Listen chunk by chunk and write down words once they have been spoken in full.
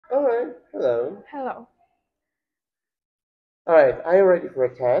All right. Hello. Hello. All right. Are you ready for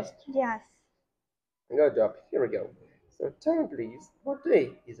a test? Yes, Good job. Here we go. So tell me, please, what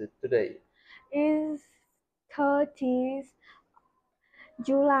day is it today? is 30th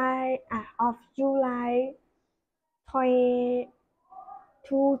July of July 20,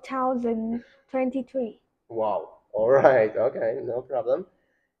 2023. Wow. All right. Okay. No problem.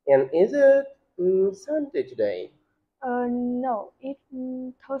 And is it Sunday today? No, it's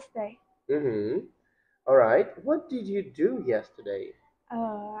Thursday. Mm-hmm. All right. What did you do yesterday?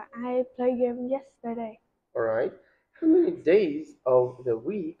 I played game yesterday. All right. How many days of the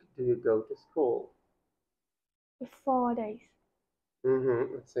week do you go to school? 4 days.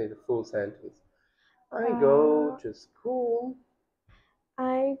 Mm-hmm. Let's say the full sentence. I go Uh, to school.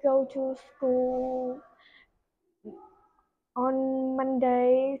 I go to school on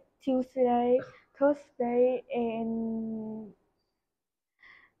Monday, Tuesday, Thursday,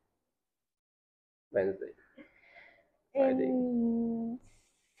 Wednesday, Friday. and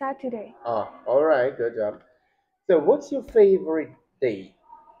Saturday. Ah, all right. Good job. So, what's your favorite day?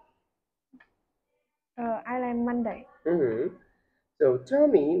 I like Monday. Mm-hmm. So, tell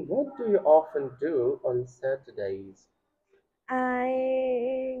me, what do you often do on Saturdays?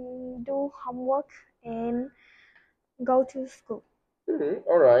 I do homework and go to school. Mm-hmm.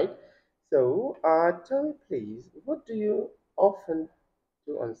 All right. So, tell me, please, what do you often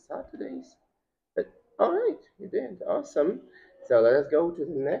do on Saturdays? But, all right, you did. Awesome. So, let us go to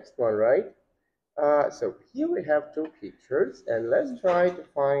the next one, right? So, here we have two pictures, and let's try to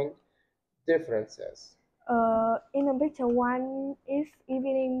find differences. In a picture one is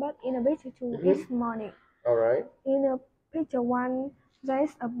evening, but in a picture two is Mm-hmm. morning. All right. In a picture one, there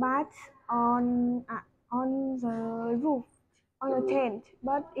is a bat on the roof on a Mm-hmm. tent,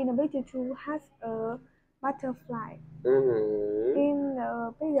 but in a picture two has a butterfly. Mm-hmm. In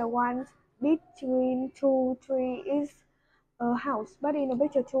the picture one, between two tree is a house, but in the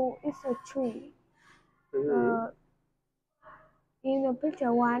picture two is a tree. Mm-hmm. Uh, in the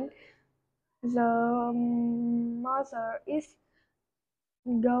picture one, the mother is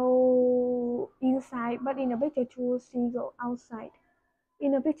go inside, but in the picture two, she go outside.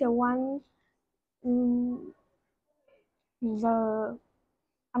 In the picture one, mm, the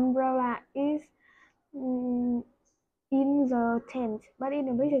umbrella is mm, in the tent, but in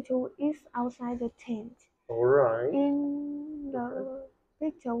the picture two, is outside the tent. All right. In Okay. the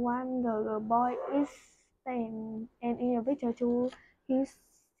picture one, the boy is stand, and in the picture two, he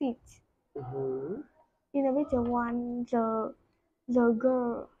sits. Mm-hmm. In the picture one, the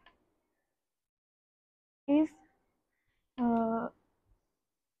girl is uh,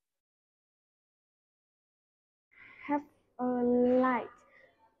 have a light,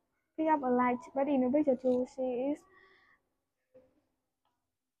 pick up a light, but in the picture two, she is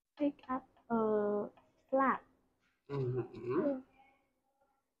pick up a flag. Mm-hmm.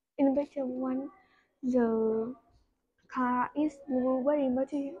 In the picture one, the car is blue,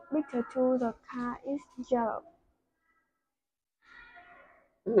 but in picture two, the car is yellow.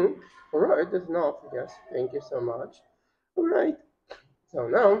 Mm-hmm. All right. That's enough. Yes. Thank you so much. All right. So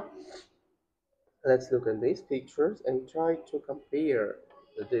now let's look at these pictures and try to compare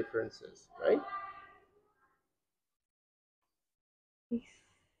the differences, right? Yes.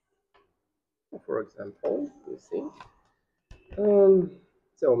 For example, you see. Um.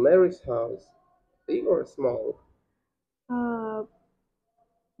 So Mary's house, big or small? Uh,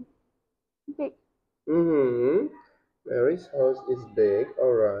 big. Mm-hmm. Mary's house is big.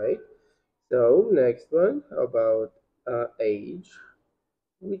 All right. So next one, how about age?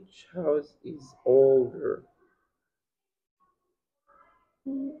 Which house is older?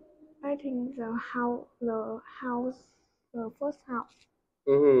 Mm, I think the first house.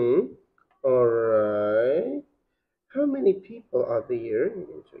 Mm-hmm. All right. How many people are there? You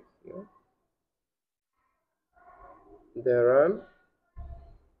can check here. There are.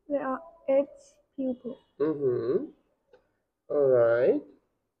 There are 8 people. Mm-hmm. All right.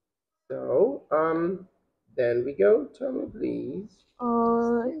 So, then we go. Tell me, please.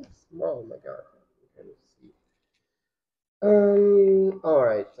 Uh, Still small. Oh my God. You can see. All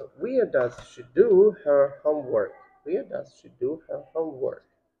right. So, where does she do her homework? Where does she do her homework?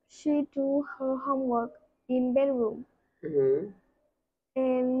 she do her homework in bedroom, Mm-hmm.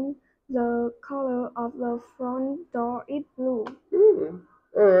 and the color of the front door is blue. Mm-hmm.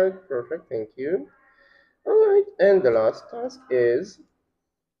 All right. Perfect. Thank you. All right. And the last task is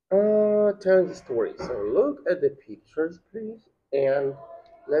tell the story. So look at the pictures, please, and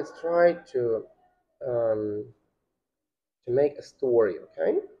let's try um, to make a story.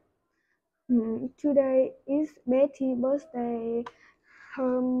 Okay. Today is Betty's birthday.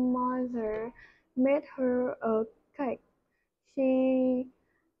 her mother made her a cake. She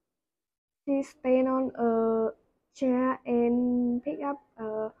she stand on a chair and pick up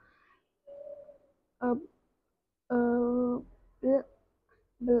a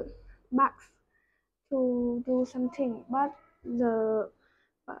b- box to do something, the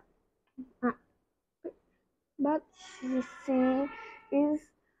but, uh, but she is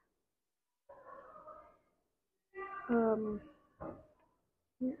um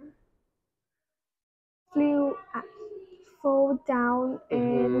flew fall down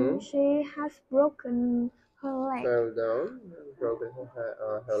Mm-hmm. and she has broken her leg. Fell down, broken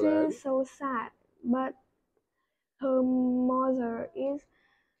her She leg. is so sad, but her mother is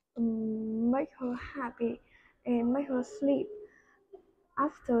make her happy and make her sleep.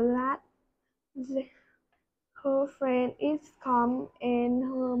 After that, the, her friend is come and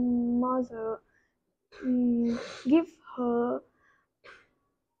her mother give her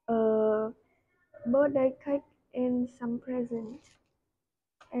a birthday cake and some present,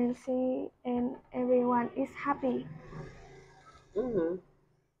 and she and everyone is happy. Mm-hmm.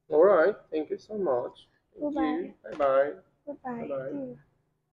 All right. Thank you so much. Thank Goodbye. you. Bye bye. Bye Goodbye. bye. See you.